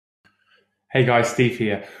Hey guys, Steve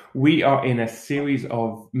here. We are in a series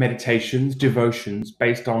of meditations, devotions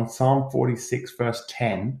based on Psalm 46, verse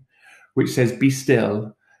 10, which says, "Be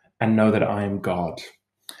still and know that I am God,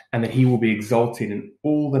 and that he will be exalted in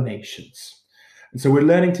all the nations." And so we're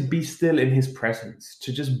learning to be still in his presence,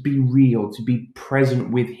 to just be real, to be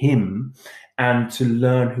present with him, and to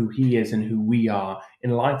learn who he is and who we are in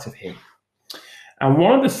light of him. And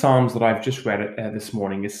one of the Psalms that I've just read this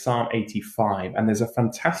morning is Psalm 85. And there's a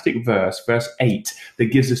fantastic verse 8,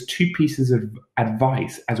 that gives us two pieces of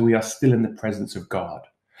advice as we are still in the presence of God.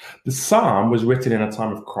 The Psalm was written in a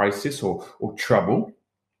time of crisis or trouble.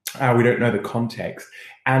 We don't know the context.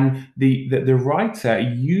 And the writer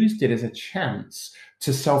used it as a chance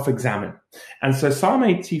to self-examine. And so Psalm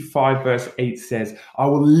 85 verse 8 says, "I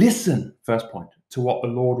will listen," first point, "to what the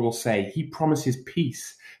Lord will say. He promises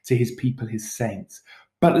peace to his people, his saints,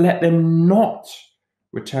 but let them not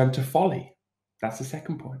return to folly." That's the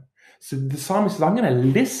second point. So the psalmist says, I'm going to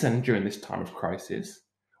listen during this time of crisis.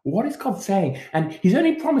 What is God saying? And he's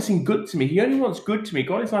only promising good to me. He only wants good to me.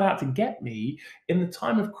 God is not out to get me. In the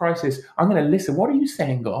time of crisis, I'm going to listen. What are you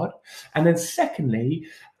saying, God? And then secondly,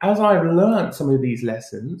 as I've learned some of these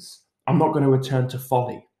lessons, I'm not going to return to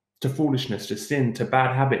folly, to foolishness, to sin, to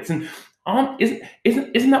bad habits. And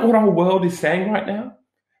isn't that what our world is saying right now?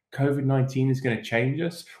 COVID-19 is going to change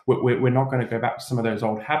us. We're not going to go back to some of those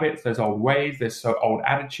old habits, those old ways, those old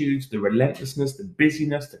attitudes, the relentlessness, the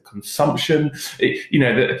busyness, the consumption.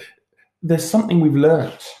 There's something we've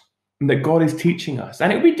learned that God is teaching us.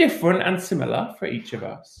 And it'll be different and similar for each of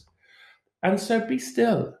us. And so be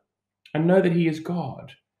still and know that he is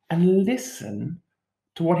God. And listen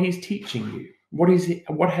to what he's teaching you. What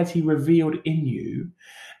has he revealed in you?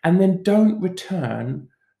 And then don't return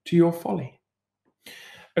to your folly.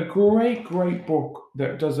 A great book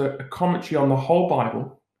that does a commentary on the whole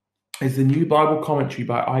Bible is the New Bible Commentary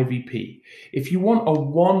by IVP. If you want a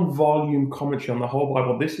one-volume commentary on the whole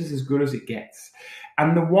Bible, this is as good as it gets.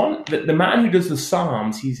 And the man who does the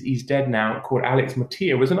Psalms, he's dead now, called Alex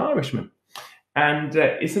Mattia, was an Irishman. And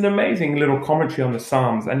it's an amazing little commentary on the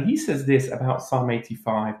Psalms. And he says this about Psalm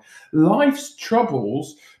 85: "Life's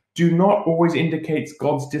troubles do not always indicate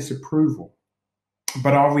God's disapproval,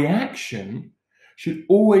 but our reaction should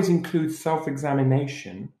always include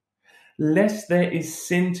self-examination, lest there is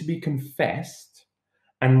sin to be confessed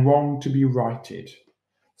and wrong to be righted."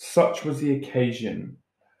 Such was the occasion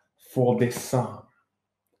for this psalm.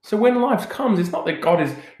 So when life comes, it's not that God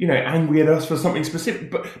is, angry at us for something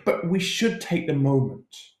specific, but we should take the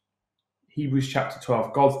moment. Hebrews chapter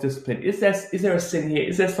 12, God's discipline. Is there a sin here?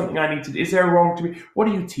 Is there something I need to do? Is there a wrong to be? What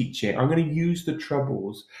are you teaching? I'm going to use the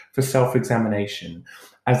troubles for self-examination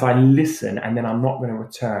as I listen, and then I'm not going to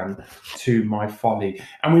return to my folly.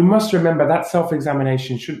 And we must remember that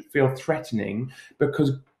self-examination shouldn't feel threatening,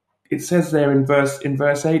 because it says there in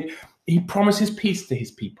verse 8, he promises peace to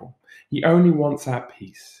his people. He only wants our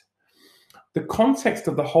peace. The context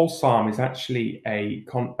of the whole psalm is actually a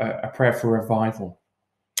prayer for revival.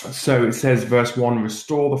 So it says, verse 1,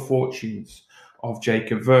 "Restore the fortunes of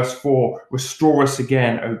Jacob." Verse 4, "Restore us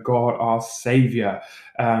again, O God, our Savior."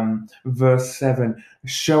 Verse 7,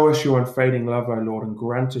 "Show us your unfailing love, O Lord, and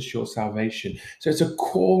grant us your salvation." So it's a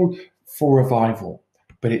call for revival,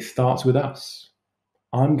 but it starts with us.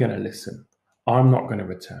 I'm going to listen. I'm not going to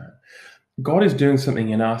return. God is doing something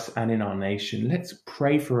in us and in our nation. Let's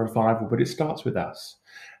pray for revival, but it starts with us.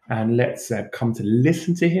 And let's come to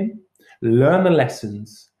listen to him, learn the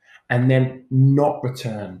lessons, and then not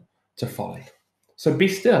return to folly. So be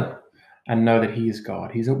still and know that he is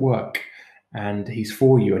God. He's at work and he's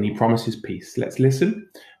for you, and he promises peace. Let's listen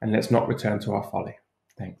and let's not return to our folly.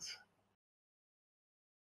 Thanks.